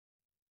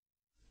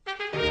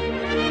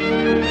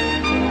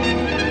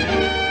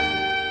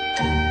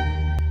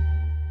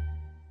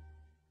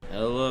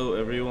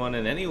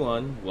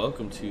everyone,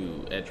 welcome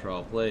to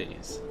Edtrawl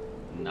Plays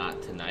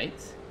Not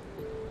Tonight,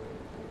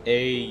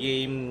 a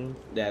game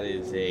that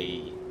is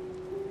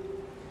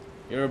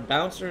you're a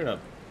bouncer in a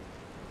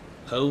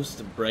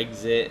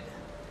post-Brexit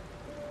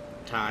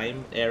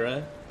time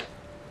era,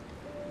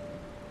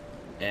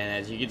 and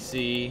as you can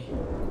see,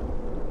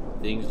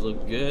 things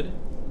look good.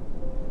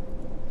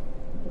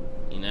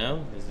 You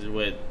know,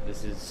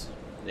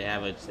 they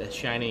have a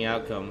shining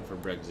outcome for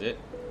Brexit.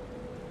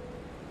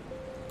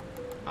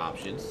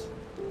 Options.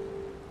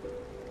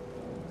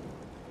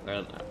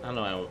 I don't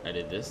know how I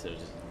did this. It was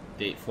just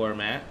date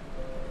format.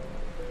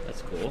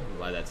 That's cool.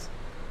 Why that's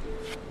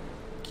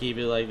keep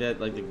it like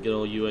that, like the good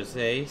old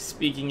USA.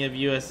 Speaking of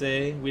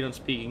USA, we don't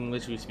speak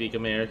English, we speak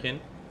American.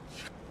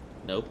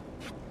 Nope.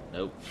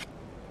 Nope.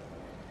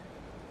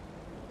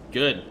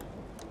 Good.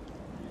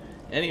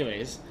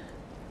 Anyways,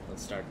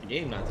 let's start the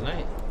game. Not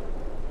tonight.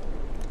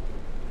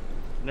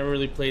 Never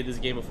really played this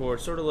game before.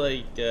 It's sort of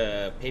like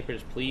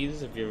Papers,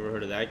 Please, if you ever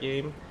heard of that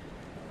game.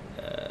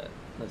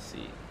 Let's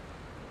see.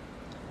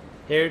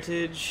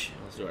 Heritage.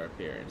 Let's do our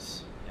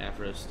appearance.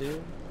 Afro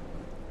Stew.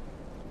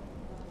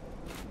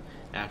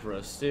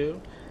 Afro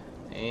Stew.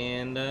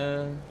 And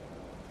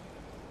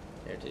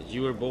Heritage.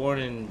 You were born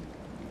in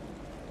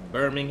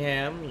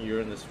Birmingham. You're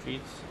in the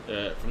streets.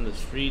 From the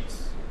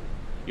streets.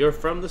 You're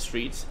from the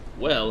streets.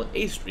 Well,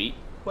 a street.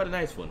 Quite a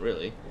nice one,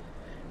 really.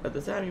 At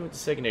the time you went to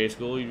secondary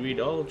school, you read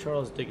all of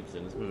Charles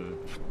Dickens's.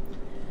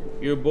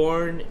 You were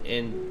born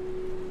in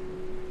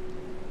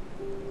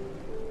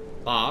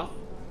Bath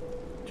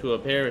to a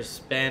pair of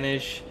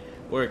Spanish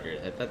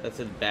workers. I thought that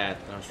said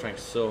Bath, and I was trying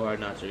so hard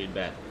not to read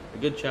Bath. A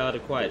good child, a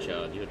quiet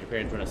child. You had your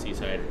parents run a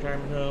seaside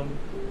retirement home.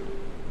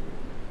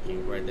 You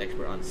were the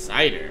expert on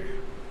cider.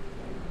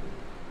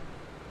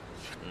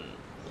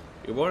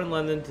 You were born in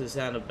London to the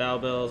sound of bow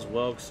bells,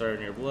 whelks started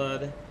in your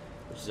blood,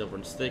 which is over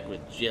and thick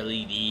with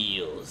jellied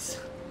eels.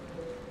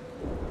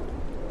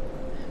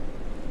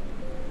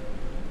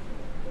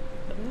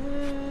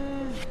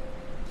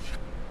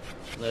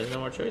 There's no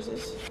more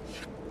choices.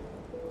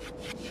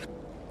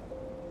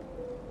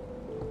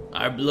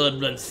 Our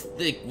blood runs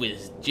thick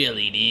with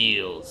jellied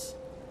eels.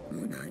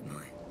 No.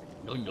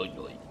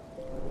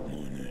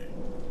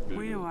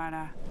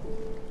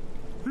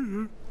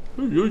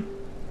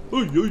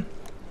 Hey.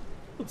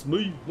 That's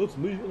me.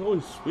 I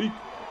always speak.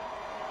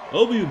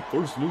 I'll be in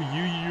first New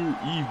Year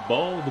Eve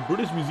ball, the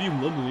British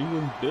Museum, London,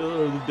 England.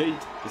 The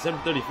date, December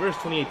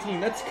 31st, 2018.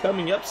 That's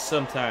coming up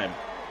sometime.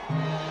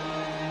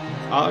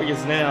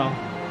 August now.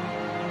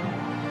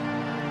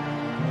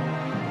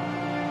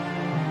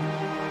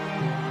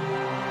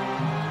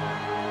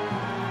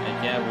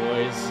 Heck yeah,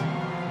 boys.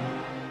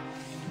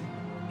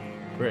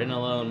 Britain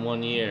alone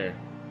 1 year.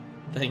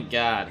 Thank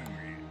God.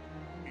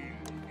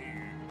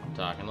 I'm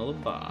talking to the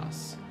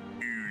boss.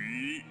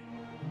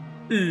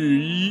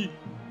 The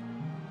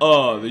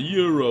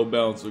Euro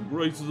bouncer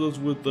graces us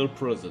with their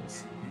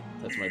presence.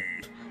 That's my...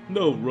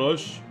 No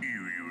rush.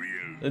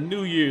 The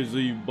New Year's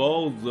Eve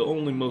ball is the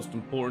only most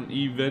important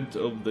event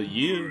of the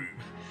year.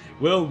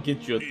 Well,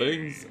 get your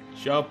things.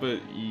 Shop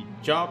it,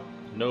 chop.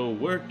 No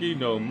worky,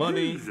 no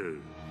money.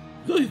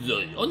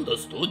 Understood.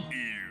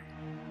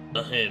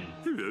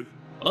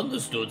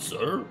 Understood,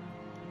 sir.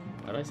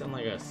 Why do I sound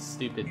like a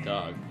stupid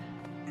dog?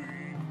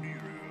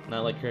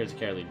 Not like Courage the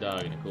Cowardly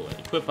Dog in a cool way.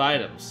 Equip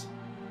items.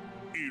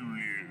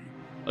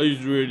 I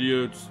use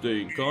radio to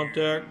stay in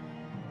contact.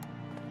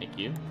 Thank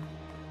you.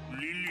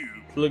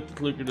 Click the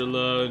clicker to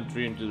allow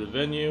entry into the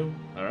venue.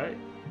 Alright.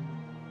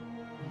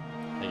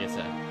 I guess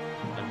that.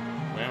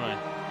 Where am I?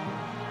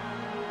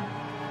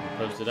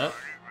 Post it up.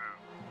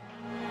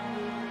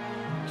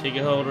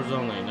 Ticket holders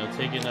only. No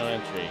ticket, no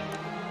entry.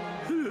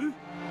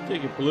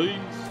 Ticket, please.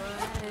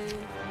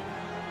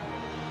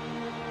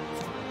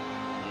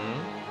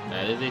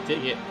 That is a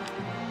ticket.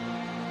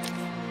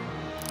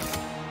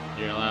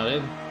 You're allowed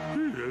in.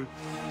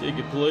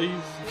 Ticket,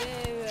 please.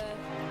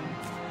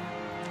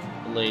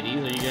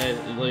 Ladies, are you guys...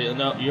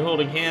 No, you're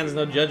holding hands,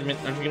 no judgment.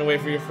 Aren't you gonna wait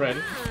for your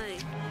friend?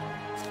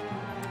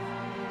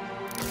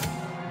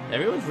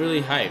 Everyone's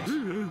really hyped.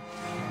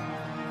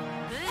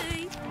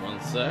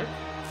 One sec.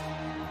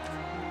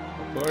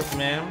 Of course,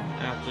 ma'am.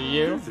 After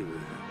you.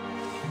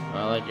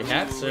 I like your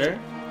hat, sir.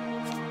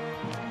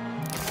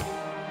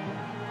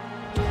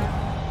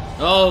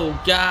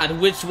 Oh, God,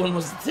 which one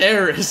was the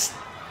terrorist?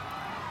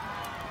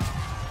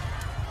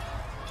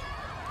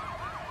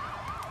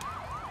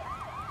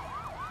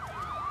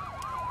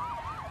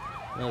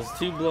 Those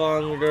two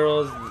blonde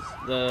girls,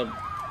 the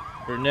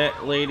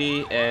brunette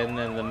lady, and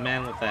then the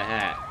man with the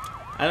hat.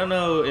 I don't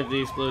know if the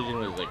explosion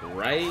was like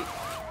right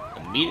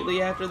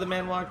immediately after the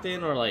man walked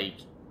in, or like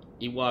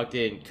he walked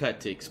in, cut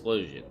to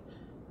explosion.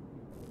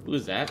 Who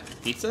is that?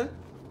 Pizza?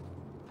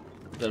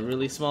 The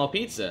really small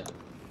pizza.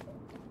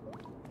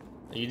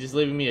 Are you just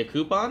leaving me a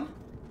coupon?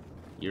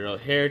 Euro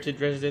Heritage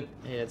resident?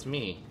 Hey, that's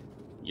me.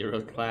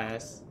 Euro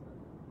class.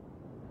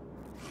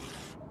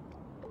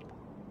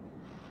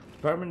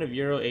 Department of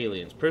Euro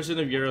Aliens. Person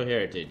of Euro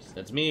Heritage.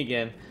 That's me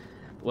again.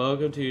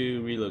 Welcome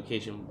to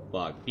relocation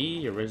block B.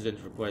 Your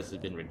residence request has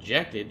been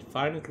rejected.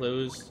 Find and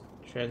close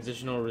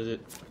transitional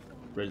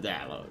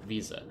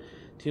visa.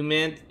 To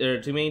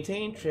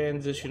maintain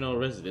transitional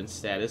residence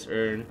status,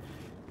 earn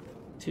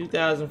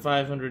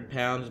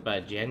 £2,500 by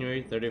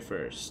January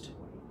 31st.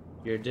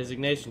 Your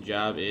designation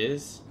job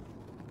is,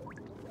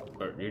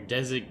 or your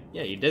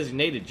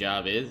designated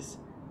job is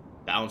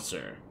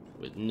bouncer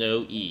with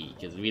no E,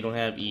 because we don't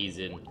have E's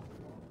in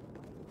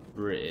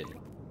Britain.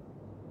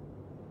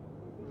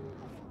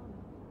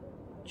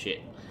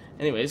 Shit.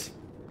 Anyways,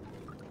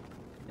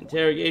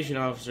 interrogation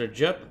officer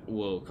Jupp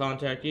will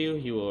contact you.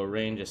 He will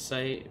arrange a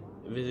site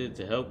visit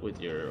to help with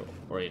your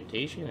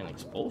orientation and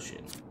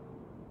expulsion.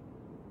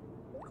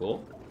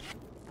 Cool.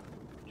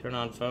 Turn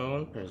on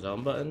phone, press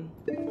on button.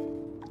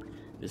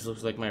 This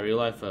looks like my real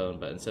life phone,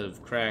 but instead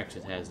of cracks,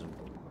 it has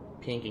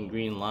pink and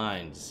green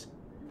lines.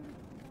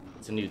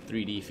 It's a new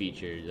 3D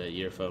feature that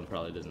your phone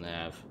probably doesn't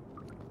have.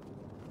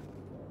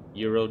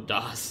 Euro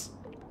DOS.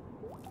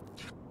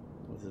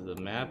 This is the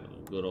map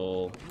of good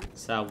old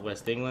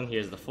Southwest England.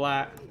 Here's the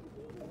flat.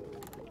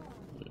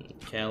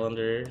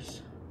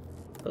 Calendars.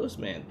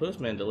 Postman.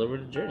 Postman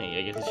delivered a journey.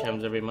 I guess this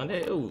comes every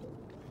Monday. Oh.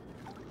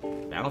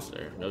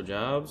 Bouncer. No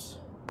jobs.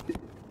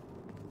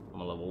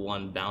 I'm a level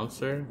 1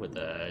 bouncer with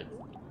a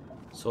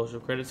social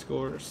credit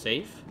score.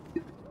 Safe.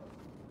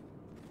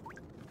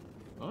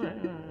 Alright.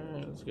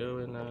 Let's go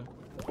in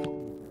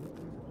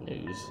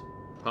news.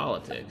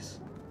 Politics.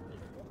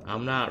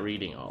 I'm not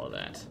reading all of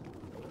that.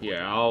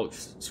 Here, I'll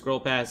scroll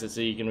past it so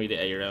you can read it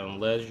at your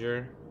own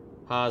leisure.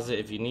 Pause it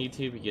if you need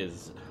to,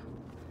 because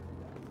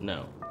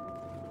no.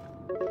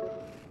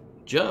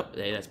 Jupp,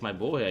 hey, that's my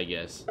boy, I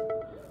guess.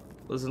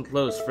 Listen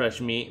close, fresh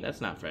meat.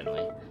 That's not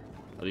friendly.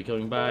 I'll be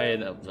coming by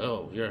and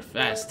oh, you're a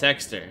fast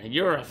texter.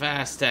 You're a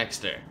fast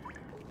texter.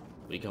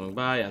 I'll be coming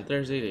by on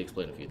Thursday to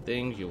explain a few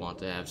things. You want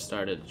to have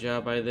started a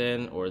job by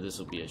then, or this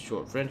will be a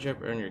short friendship.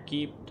 Earn your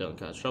keep. Don't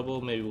cause trouble.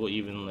 Maybe we'll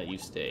even let you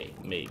stay.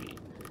 Maybe.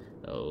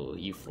 Oh,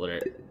 you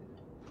flirt.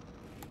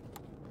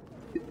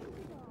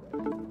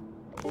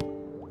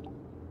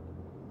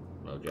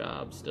 No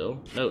job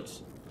still.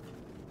 Notes.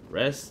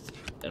 Rest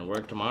and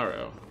work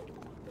tomorrow.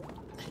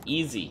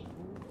 Easy.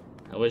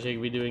 I wish I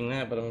could be doing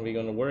that, but I'm gonna be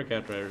going to work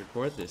after I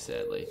record this,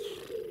 sadly.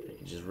 I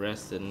can just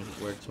rest and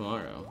work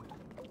tomorrow.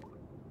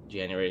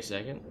 January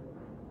 2nd.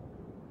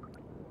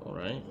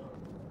 Alright.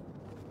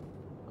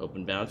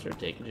 Open bouncer,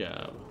 take a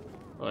job.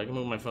 Oh, I can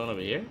move my phone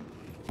over here?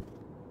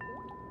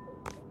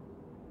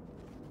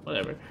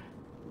 Whatever.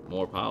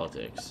 More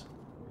politics.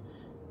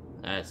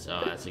 That's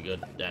a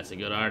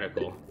good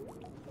article.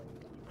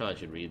 Probably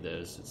should read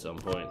those at some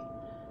point.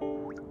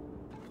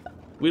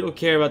 We don't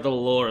care about the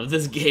lore of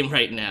this game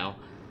right now.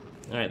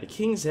 Alright, the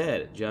King's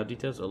Head. Job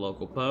details, a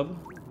local pub.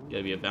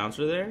 Gotta be a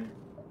bouncer there.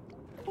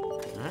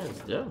 Alright,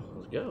 let's go.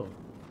 Let's go.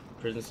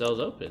 Prison cell's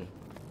open.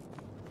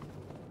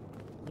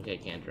 Okay,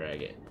 can't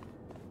drag it.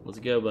 Let's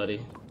go,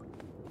 buddy.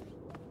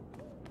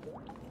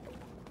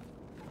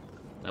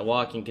 Now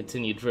walking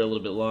continued for a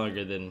little bit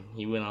longer than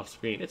he went off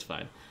screen. It's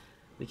fine.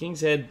 The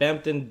King's Head,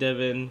 Bampton,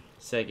 Devon,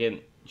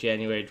 2nd,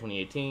 January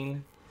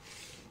 2018.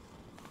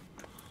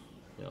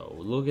 Yo,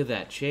 look at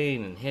that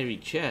chain and hairy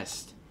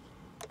chest.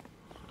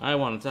 I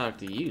want to talk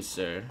to you,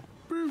 sir.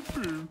 Boo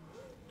boo.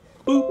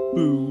 Boo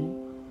boo.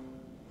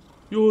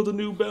 You're the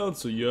new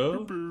bouncer, yeah?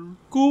 Boo boo.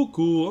 Cool,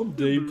 cool. I'm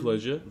Dave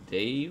Pleasure.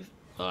 Dave?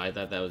 Oh, I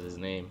thought that was his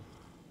name.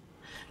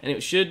 And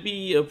it should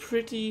be a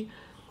pretty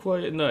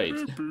quiet night.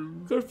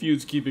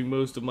 Curfew's keeping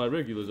most of my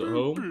regulars at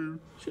home.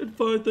 Should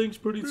find things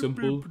pretty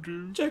simple.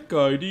 Check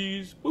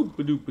IDs.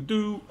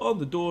 Boop-a-doop-a-doo. On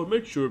the door,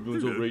 make sure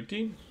everyone's over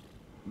 18.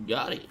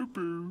 Got it.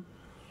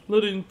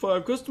 Let in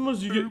 5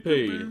 customers, you get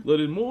paid. Let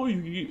in more,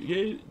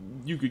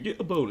 you could get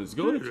a bonus.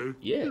 Got it?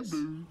 Yes.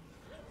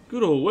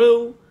 Good old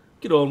well.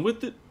 Get on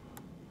with it.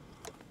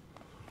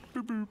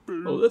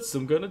 Oh, that's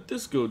some kind of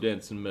disco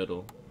dancing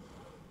medal.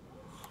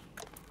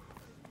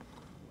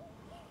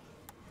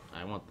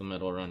 I want the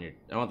medal around your...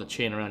 I want the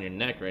chain around your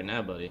neck right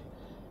now, buddy.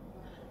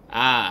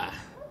 Ah.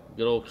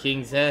 Good old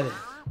King's Head.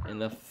 In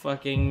the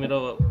fucking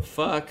middle of...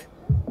 Fuck.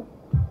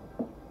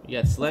 You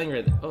got slang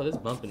right there. Oh, this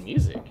bumping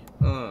music.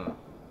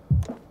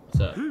 What's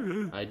up?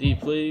 ID,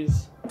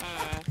 please.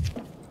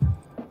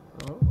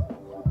 Oh.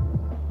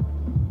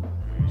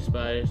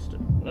 Spiders.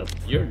 Nope.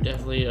 You're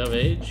definitely of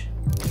age.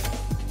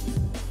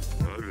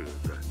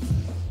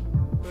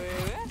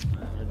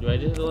 Do I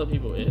just have to let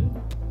people in?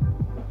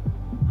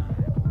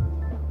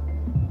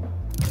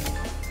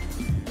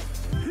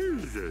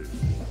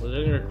 Was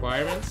there any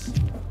requirements?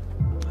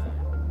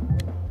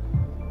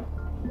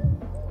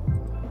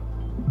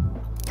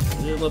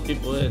 Just let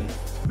people in.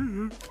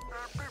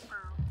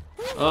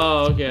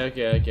 Oh,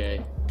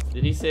 okay.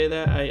 Did he say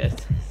that?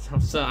 I'm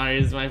sorry,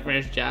 this is my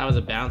first job as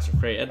a bouncer.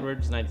 Frey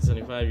Edwards,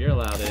 1975. You're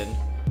allowed in.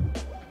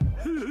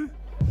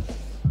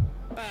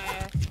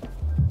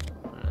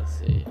 Let's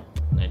see.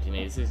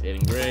 1986,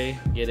 Aiden Gray.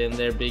 Get in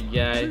there, big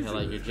guy. I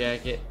like your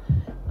jacket.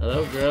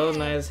 Hello, girl.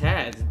 Nice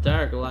hat. It's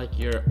dark like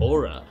your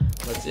aura.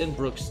 What's in,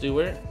 Brooke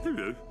Stewart?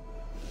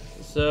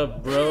 What's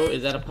up, bro?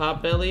 Is that a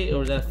pot belly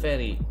or is that a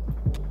fatty?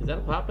 Is that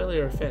a pot belly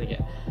or a fatty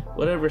cat?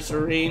 Whatever,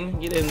 Serene.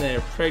 Get in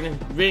there.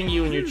 Pregnant. Bring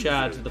you and your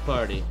child to the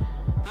party.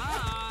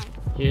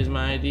 Here's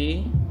my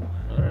ID.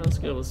 Alright, let's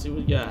go. Let's see what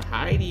we got.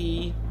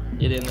 Heidi.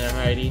 Get in there,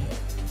 Heidi.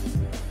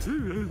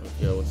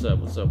 Yo, what's up?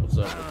 What's up? What's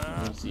up?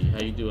 Let me see. How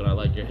you doing? I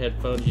like your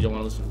headphones. You don't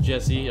want to listen to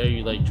Jesse? Are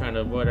you like trying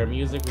to avoid our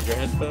music with your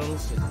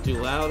headphones? It's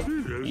too loud?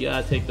 You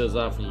gotta take those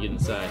off when you get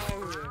inside.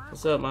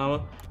 What's up,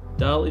 mama?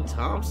 Dolly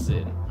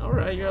Thompson.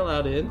 Alright, you're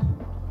allowed in.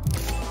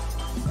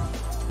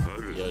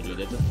 Yo, dude,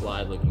 that's a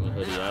fly-looking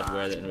hoodie. I'd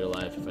wear that in real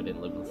life if I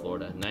didn't live in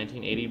Florida.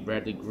 1980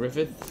 Bradley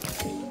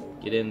Griffith.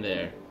 Get in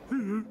there.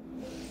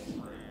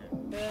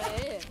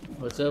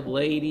 What's up,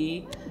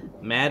 lady?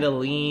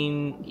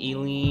 Madeline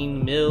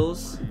Eileen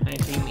Mills,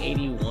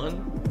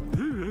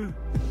 1981.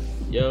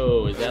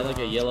 Yo, is that like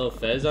a yellow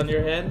fez on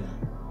your head?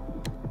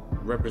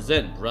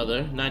 Represent,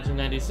 brother.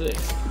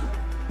 1996.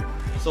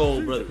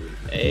 Soul, brother.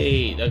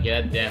 Hey, okay,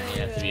 that definitely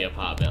has to be a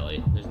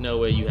potbelly. There's no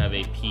way you have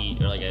a pea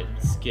or like a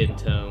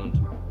skin-toned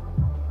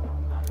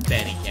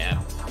fanny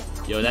cap.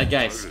 Yo, that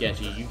guy's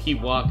sketchy. You keep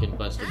walking,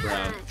 Buster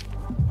Brown.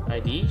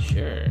 ID?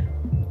 Sure.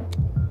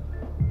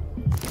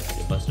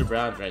 Buster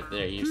Brown's right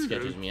there. He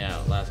sketches me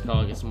out. Last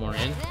call, get some more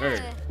in.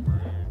 Heard.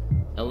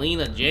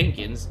 Alina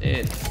Jenkins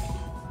in.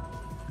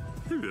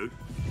 Oh,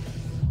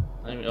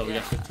 we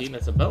got 15.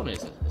 That's a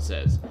bonus, it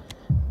says.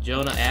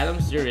 Jonah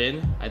Adams, you're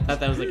in. I thought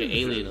that was like an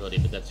alien hoodie,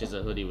 but that's just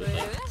a hoodie with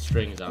like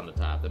strings on the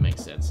top. That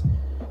makes sense.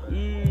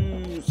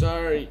 Ooh,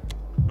 sorry.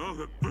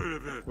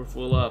 We're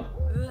full up.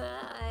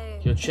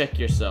 Yo, check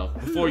yourself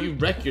before you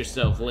wreck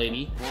yourself,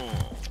 lady.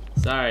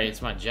 Sorry,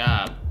 it's my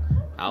job.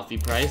 Alfie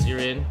Price, you're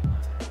in.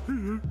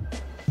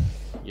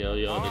 Yo,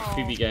 the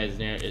creepy guy's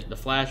near. The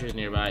flasher's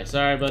nearby.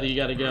 Sorry, buddy, you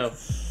gotta go.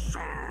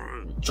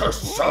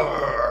 Just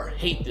sir.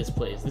 Hate this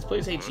place. This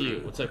place hates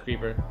you. What's up,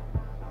 creeper?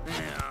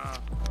 Yeah,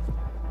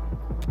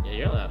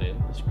 you're allowed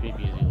in. As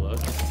creepy as you look.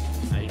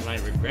 Now you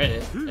might regret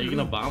it. Are you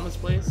gonna bomb this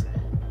place?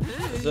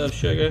 What's up,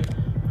 sugar?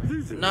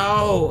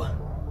 No.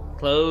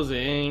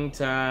 Closing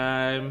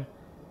time.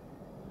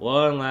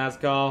 One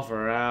last call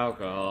for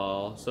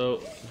alcohol.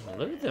 So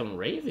look at them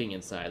raving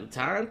inside.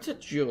 Time to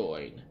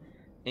join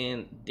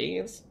and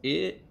dance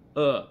it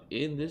up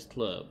in this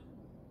club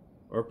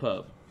or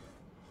pub.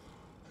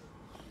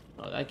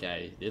 Oh, that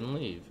guy didn't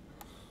leave.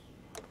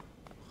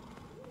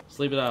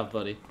 Sleep it off,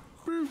 buddy.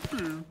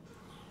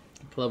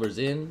 Clubber's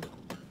in.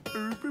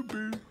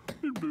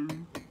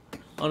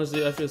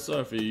 Honestly, I feel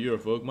sorry for you,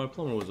 Eurofolk. My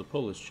plumber was a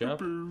Polish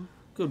chap.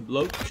 Good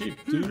bloke,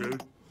 cheap too.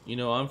 You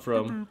know I'm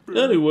from.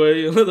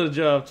 Anyway, another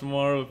job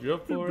tomorrow if you're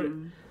up for it.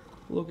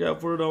 Look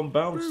out for it on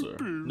Bouncer.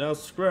 Now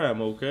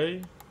scram,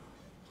 okay?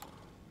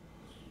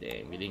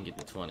 Damn, we didn't get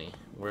the 20.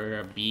 We're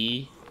a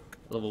B,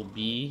 level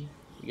B.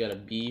 We got a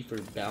B for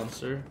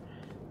Bouncer.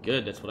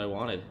 Good, that's what I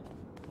wanted.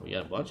 We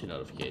got a bunch of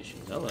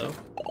notifications. Hello.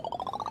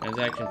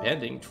 Transaction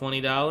pending,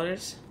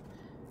 $20.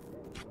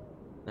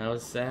 That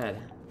was sad.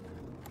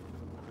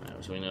 Alright,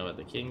 what should we know about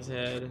the King's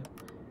Head?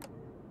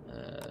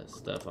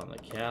 Stuff on the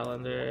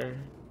calendar.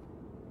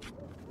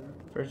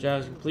 First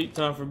job is complete,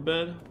 time for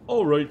bed.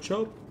 Alright,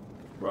 chump.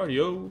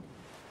 Radio.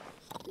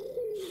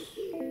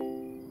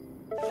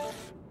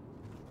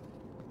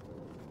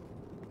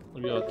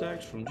 We got a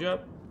text from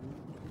Jup.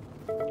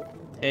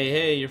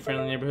 Hey, your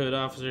friendly neighborhood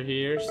officer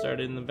here.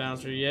 Started in the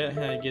Bouncer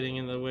yet? Getting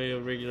in the way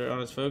of regular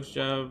honest folks.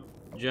 Job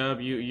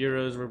you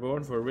Euros were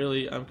born for.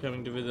 Really? I'm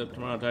coming to visit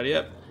tomorrow. Tidy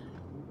up.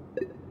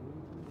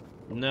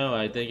 No,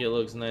 I think it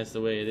looks nice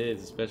the way it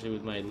is, especially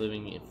with my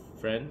living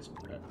friends.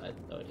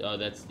 Oh,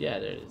 that's, yeah,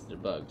 there it is. They're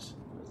bugs.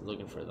 I was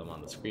looking for them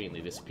on the screen.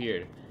 They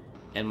disappeared.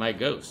 And my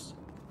ghost.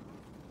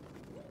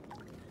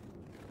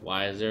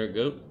 Why is there a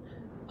goat?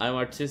 I'm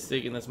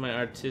artistic, and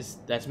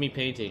that's me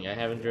painting. I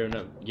haven't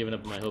given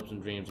up my hopes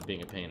and dreams of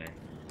being a painter.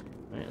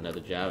 Alright,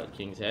 another job at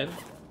King's Head.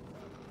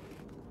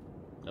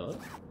 Hello?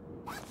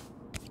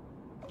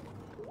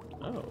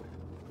 Oh.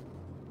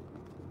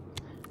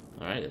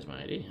 Alright, that's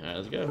my ID. Alright,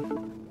 let's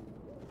go.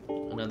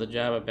 Another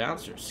job at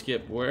Bouncer.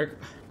 Skip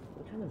work.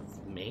 What kind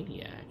of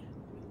maniac?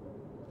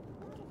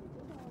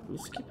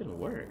 Who's skipping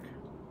work?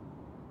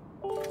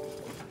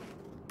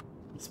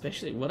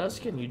 Especially, what else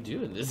can you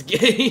do in this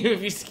game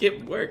if you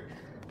skip work?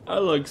 I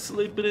like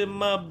sleeping in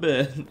my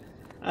bed.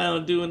 I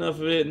don't do enough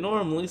of it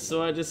normally,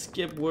 so I just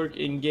skip work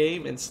in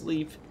game and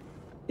sleep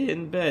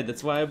in bed.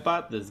 That's why I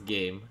bought this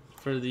game,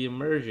 for the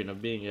immersion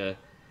of being a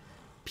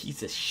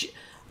piece of shit.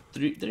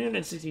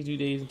 362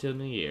 days until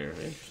New Year.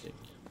 Interesting.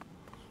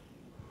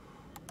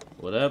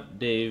 What up,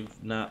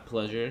 Dave? Not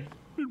pleasure.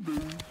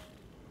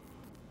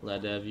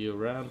 Glad to have you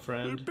around,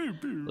 friend.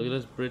 Look at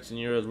us Brits and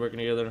Euros working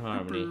together in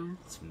harmony.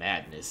 It's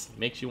madness.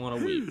 Makes you want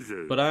to weep.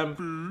 But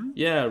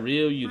yeah,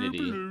 real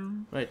unity.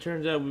 Right,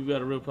 turns out we've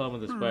got a real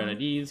problem with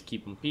expired IDs.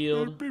 Keep them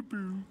peeled.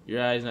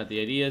 Your eyes, not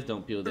the ideas.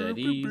 Don't peel the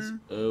IDs.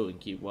 Oh, and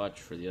keep watch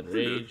for the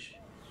underage.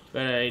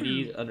 Expired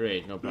IDs,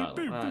 underage, no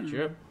problem. Ah,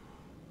 cheer up.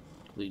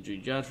 Complete 3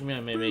 jobs for me. I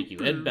may make you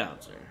head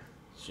bouncer.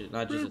 It's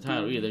not just a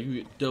title either.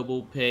 You get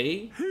double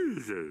pay.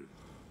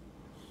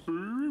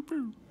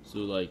 So,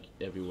 like,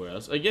 everywhere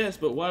else. I guess,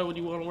 but why would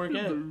you want to work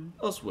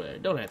elsewhere?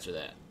 Don't answer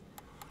that.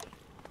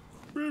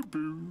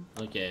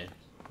 Okay.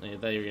 I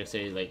thought you were gonna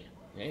say, like,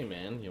 hey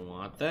man, you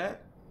want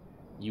that?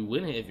 You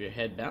win it if you're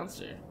head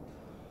bouncer.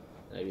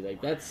 I'd be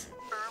like, that's...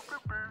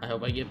 I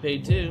hope I get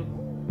paid too.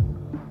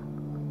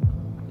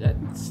 Is that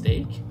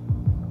steak?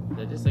 Is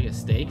that just like a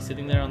steak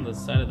sitting there on the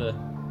side of the...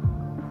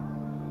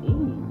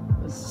 Ooh,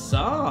 a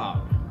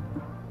song!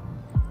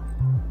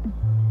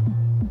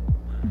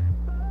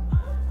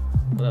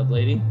 What up,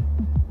 lady?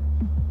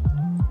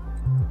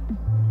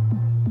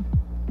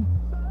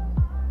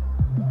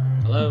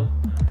 Hello?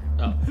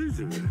 Oh.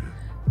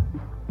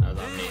 That was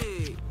on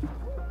me.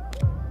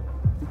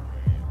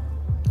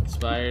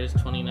 Expires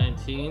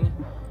 2019.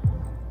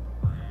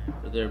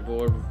 But they're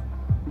bored.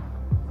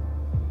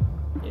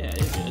 Yeah,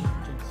 you're good.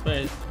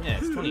 Expires. Yeah,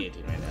 it's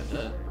 2018 right now.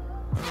 Duh.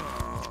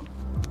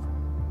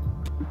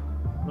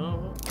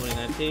 Oh,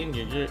 2019.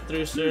 You're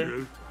through,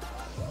 sir.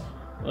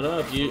 What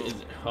up, you?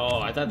 Oh,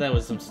 I thought that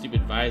was some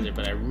stupid visor,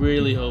 but I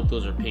really hope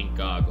those are pink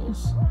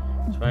goggles.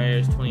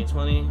 Expires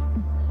 2020. You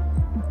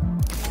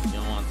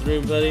don't want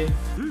through, buddy.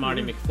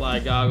 Marty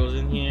McFly goggles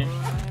in here.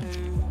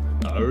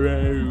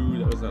 Alright,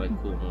 that was not a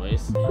cool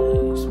noise.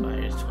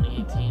 Expires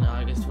 2018,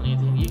 August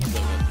 2018. You can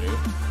still go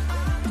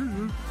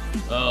through.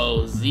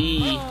 Oh,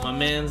 Z, my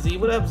man Z.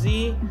 What up,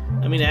 Z?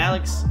 I mean,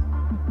 Alex.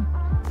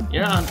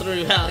 You're on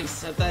through,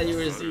 Alex. I thought you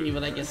were Z,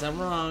 but I guess I'm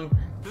wrong.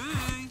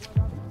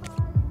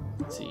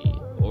 Let's see,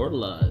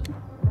 Orla.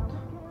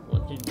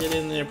 What you did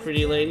in there,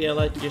 pretty lady? I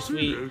like your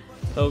sweet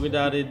polka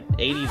dotted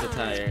 80s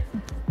attire.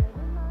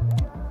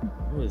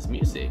 What is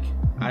music?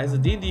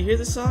 Izadine, do you hear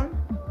this song?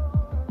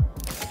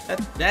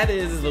 That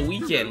is The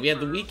Weeknd. We have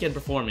The Weeknd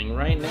performing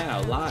right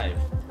now, live.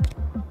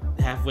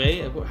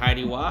 Halfway,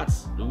 Heidi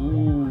Watts.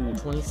 Ooh,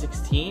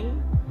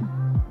 2016?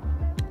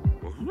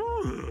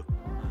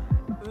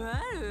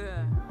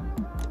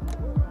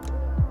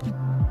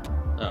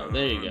 Oh,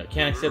 there you go.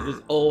 Can't accept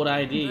this old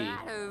ID.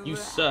 You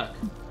suck.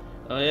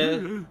 Oh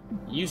yeah?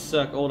 You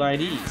suck old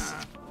IDs.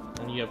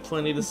 And you have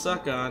plenty to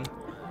suck on.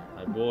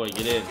 My boy,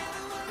 get in.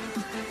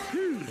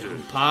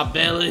 Pop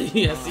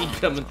belly. I see you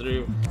coming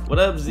through. What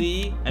up,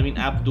 Z? I mean,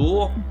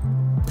 Abdul.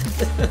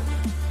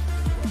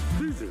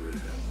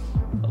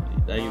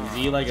 Is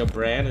Z like a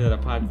brand? Is that a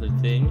popular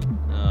thing?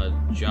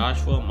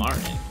 Joshua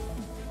Martin.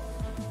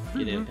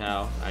 Get in,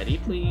 pal. ID,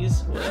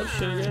 please. What up,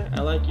 sugar?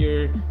 I like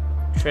your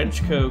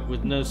trench coat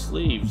with no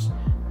sleeves.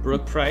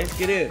 Brooke Price,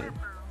 get in.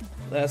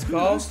 Last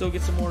call. Still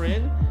get some more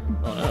in?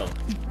 Oh no.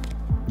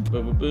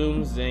 Boom, boom,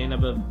 boom.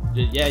 Zainab.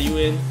 Yeah, you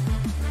in?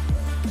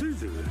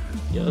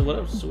 Yo, what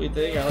up, sweet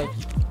thing? I like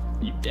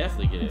you. You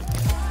definitely get in.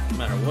 No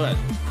matter what.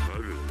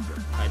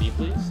 ID,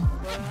 please.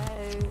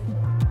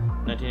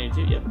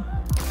 1982, yep.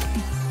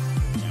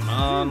 Come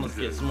on, let's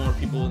get some more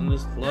people in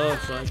this club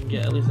so I can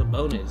get at least a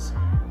bonus.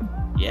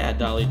 Yeah,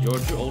 Dolly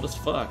George, you're old as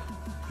fuck.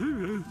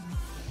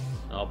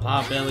 Oh,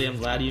 Pop Belly, I'm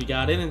glad you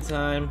got in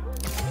time.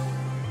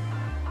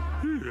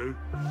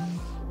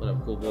 What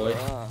up, cool boy?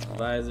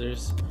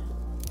 Advisors.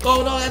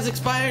 Oh no, that's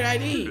expired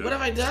ID! What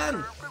have I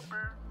done?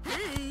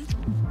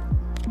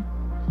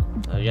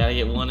 You gotta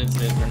get one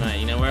incident per night.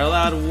 You know, we're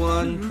allowed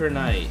one per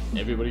night.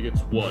 Everybody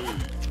gets one.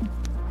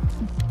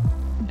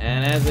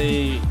 And as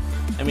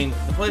I mean,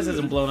 the place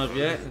hasn't blown up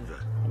yet.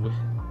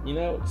 You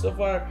know, so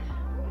far,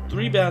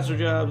 3 bouncer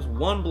jobs,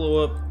 1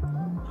 blow up,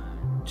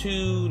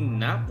 2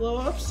 not blow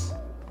ups.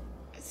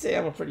 I'd say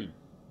I'm a pretty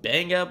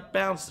bang up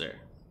bouncer.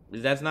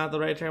 That's not the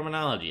right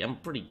terminology. I'm a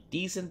pretty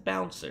decent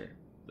bouncer.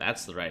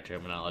 That's the right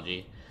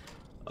terminology.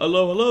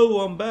 Hello,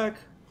 hello, I'm back.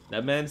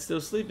 That man's still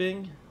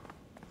sleeping.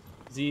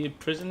 Is he a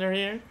prisoner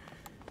here?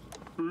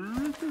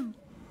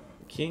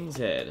 King's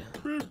Head.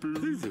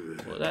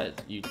 Well,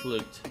 that you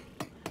clicked.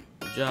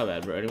 Good job,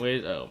 Adbro.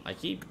 Anyways, oh, I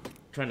keep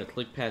trying to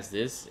click past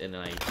this, and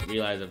then I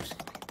realize I'm just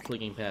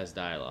clicking past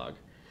dialogue.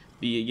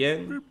 B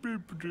again.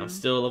 I'm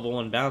still a level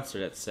 1 bouncer.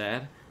 That's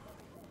sad.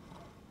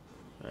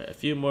 Alright, a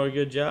few more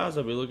good jobs.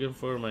 I'll be looking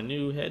for my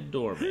new head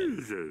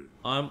doorman.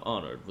 I'm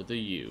honored with a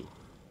U.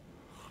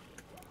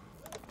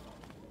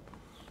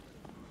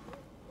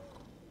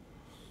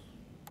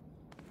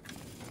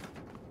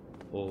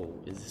 Oh,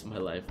 is this my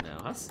life now?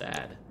 How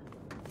sad.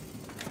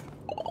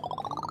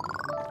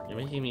 You're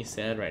making me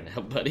sad right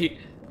now, buddy.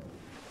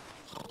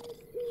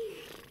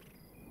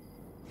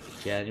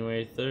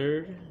 January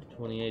 3rd,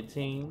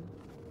 2018.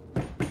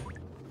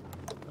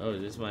 Oh,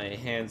 is this my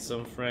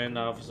handsome friend,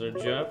 Officer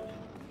Jupp?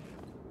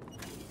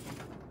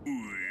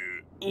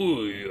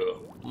 Oh yeah.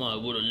 My,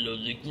 what a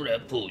lovely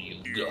grapple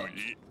you got.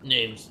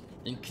 Name's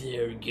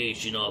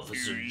Interrogation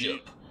Officer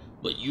Jupp,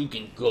 but you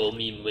can call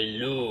me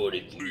my lord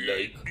if you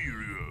like.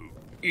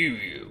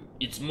 Ew,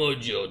 it's my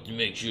job to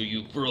make sure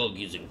you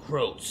froggies and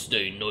croaks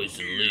stay nice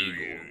and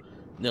legal.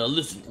 Now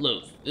listen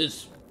close,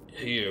 this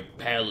here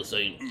palace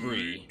ain't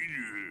free.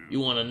 You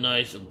want a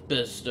nice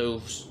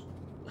asbestos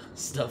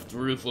stuffed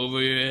roof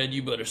over your head,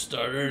 you better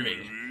start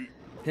earning.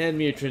 Hand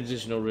me a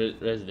transitional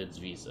residence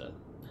visa.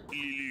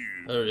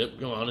 Hurry up,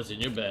 come on, it's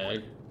in your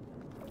bag.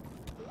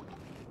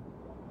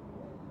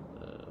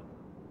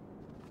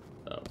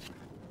 Oh.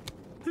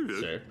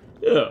 Sir?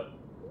 Yeah.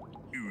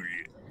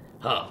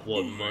 Ha,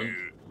 1 month.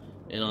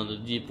 And on the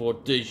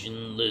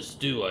deportation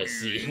list too, I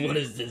see. What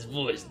is this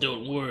voice?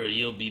 Don't worry,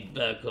 you'll be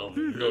back home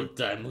in no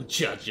time,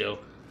 muchacho.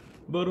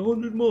 About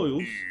 100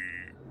 miles.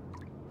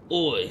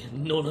 Oi,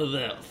 none of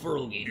that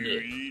froggy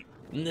lip.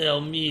 Now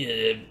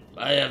me,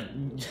 I have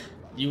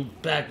you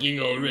packing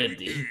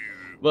already.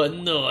 But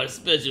no, our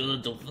special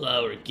little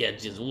flower can't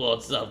just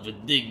waltz off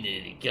with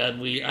dignity, can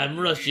we? I'm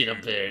Russian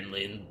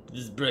apparently in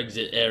this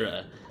Brexit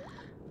era.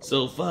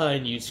 So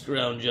fine, you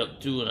scrounge up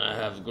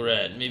 2.5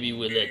 grand. Maybe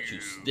we'll let you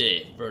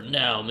stay. For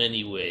now,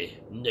 anyway.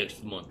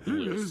 Next month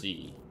we'll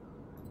see.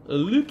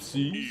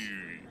 Ellipses?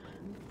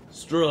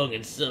 Strong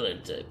and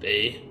sullen type,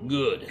 eh?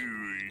 Good.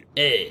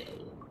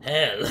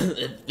 Hell,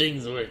 if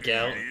things work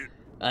out,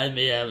 I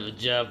may have a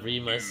job for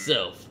you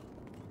myself.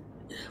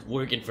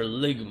 Working for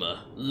Ligma,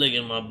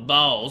 licking my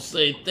balls.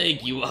 Say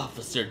thank you,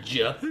 Officer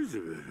Jupp.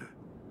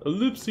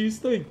 Ellipses,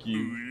 thank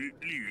you.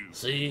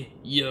 See,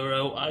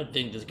 Euro, I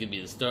think this could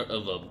be the start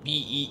of a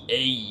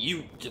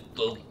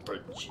beautiful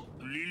friendship.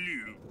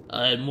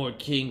 I had more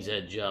King's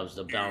Head jobs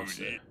to bounce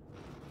there.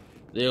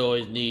 They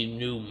always need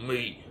new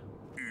meat.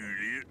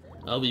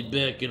 I'll be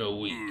back in a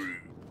week.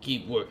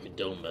 Keep working,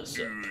 don't mess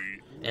up.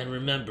 And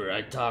remember,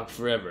 I talk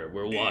forever.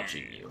 We're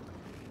watching you.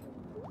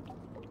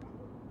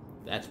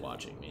 That's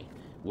watching me.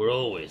 We're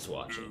always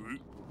watching.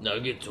 Now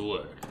get to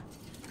work.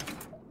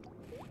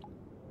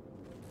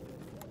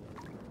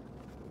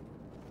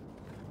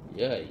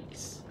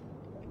 Yikes.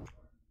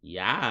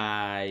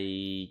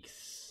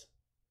 Yikes.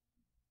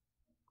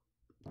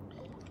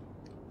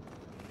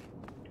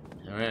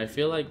 Alright, I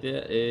feel like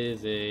there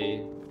is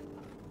a...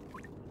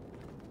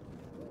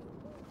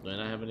 Do I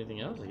not have anything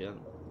else again?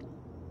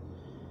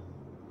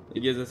 I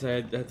guess I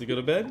have to go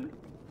to bed?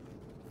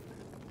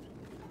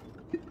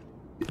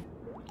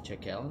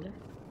 Check calendar?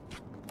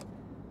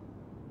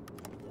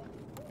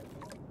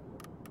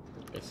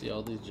 I see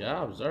all these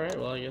jobs. Alright,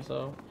 well I guess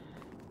I'll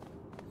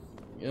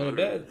go to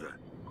bed.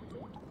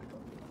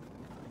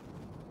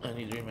 I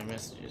need to read my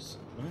messages.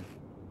 What?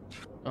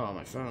 Oh,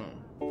 my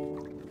phone.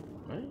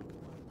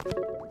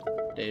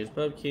 What? Dave's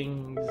Pub,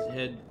 King's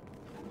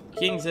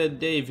Head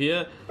Dave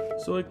here.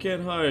 So I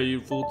can't hire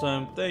you full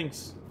time.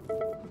 Thanks.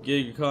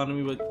 Gig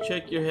economy, but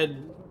check your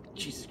head.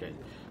 Jesus Christ.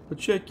 But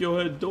check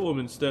your head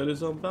dormant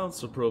status on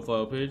Bouncer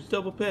profile page.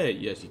 Double pay.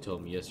 Yes, you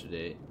told me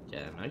yesterday.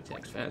 Yeah, my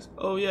text fast.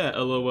 Oh yeah,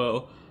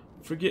 LOL.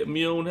 Forget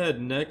me own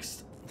head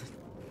next.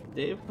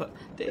 Dave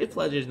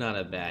Pledger's not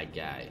a bad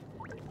guy.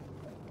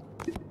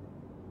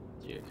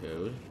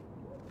 Geocode.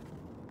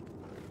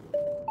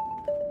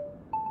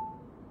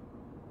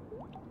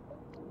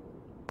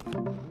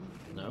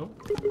 No?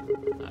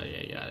 Oh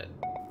yeah, got it.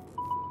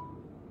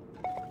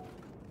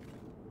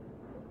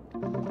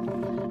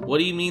 What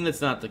do you mean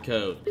that's not the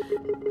code?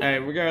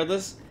 Alright,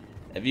 regardless,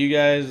 if you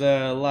guys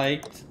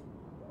liked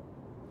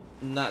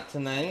Not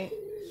Tonight,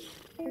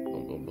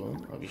 boom, boom,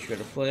 boom, I'll be sure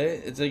to play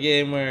it. It's a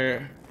game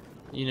where,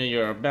 you know,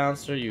 you're a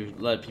bouncer, you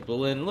let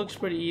people in. It looks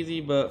pretty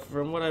easy, but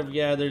from what I've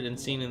gathered and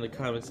seen in the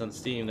comments on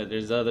Steam, that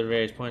there's other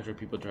various points where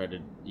people try to,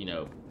 you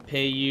know,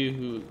 pay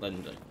you,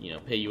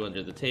 pay you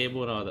under the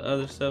table and all the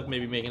other stuff,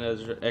 maybe make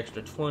another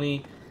extra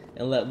 20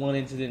 and let one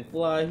incident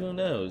fly, who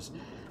knows.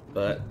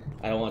 But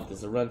I don't want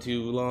this to run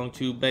too long,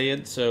 too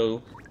bad,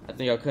 so I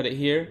think I'll cut it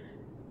here.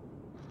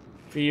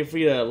 Feel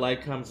free to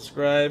like, comment,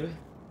 subscribe.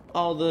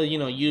 All the, you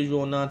know,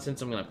 usual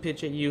nonsense I'm going to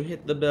pitch at you.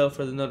 Hit the bell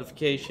for the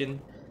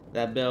notification.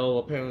 That bell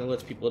apparently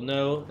lets people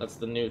know. That's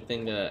the new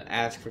thing to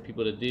ask for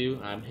people to do.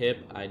 I'm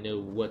hip. I know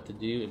what to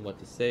do and what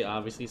to say,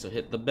 obviously, so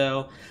hit the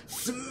bell.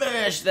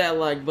 Smash that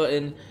like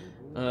button.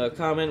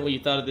 Comment what you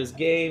thought of this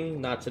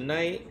game, Not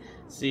Tonight.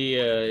 See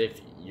if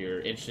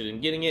you're interested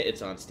in getting it.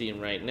 It's on Steam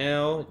right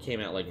now. It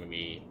came out like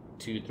maybe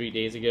 2-3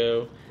 days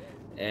ago.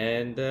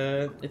 And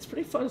it's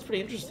pretty fun. It's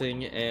pretty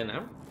interesting. And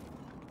I'm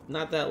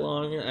not that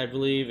long, I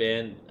believe.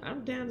 And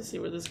I'm down to see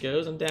where this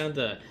goes. I'm down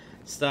to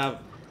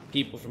stop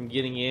people from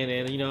getting in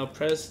and, you know,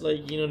 oppress,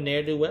 like, you know,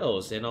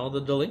 ne'er-do-wells and all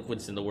the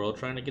delinquents in the world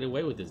trying to get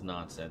away with this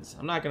nonsense.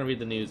 I'm not going to read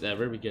the news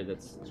ever because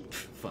that's,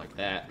 fuck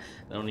that.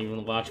 I don't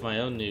even watch my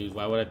own news.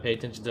 Why would I pay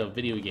attention to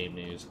video game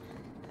news?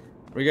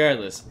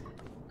 Regardless,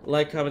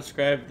 like, comment,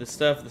 subscribe, the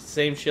stuff, the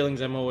same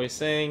shillings I'm always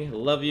saying.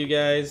 Love you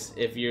guys.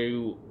 If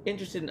you're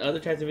interested in other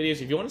types of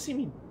videos, if you want to see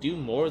me do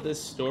more of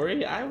this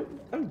story, I'm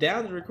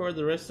down to record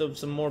the rest of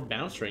some more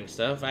bounce ring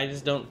stuff. I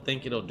just don't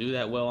think it'll do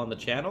that well on the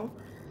channel,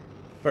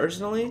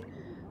 personally.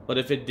 But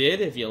if it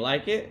did, if you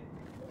like it,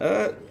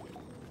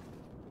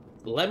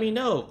 let me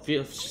know.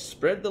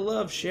 Spread the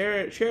love,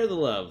 share the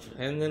love,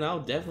 and then I'll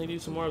definitely do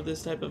some more of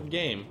this type of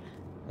game.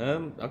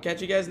 I'll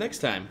catch you guys next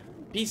time.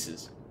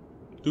 Pieces.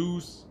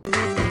 Deuce.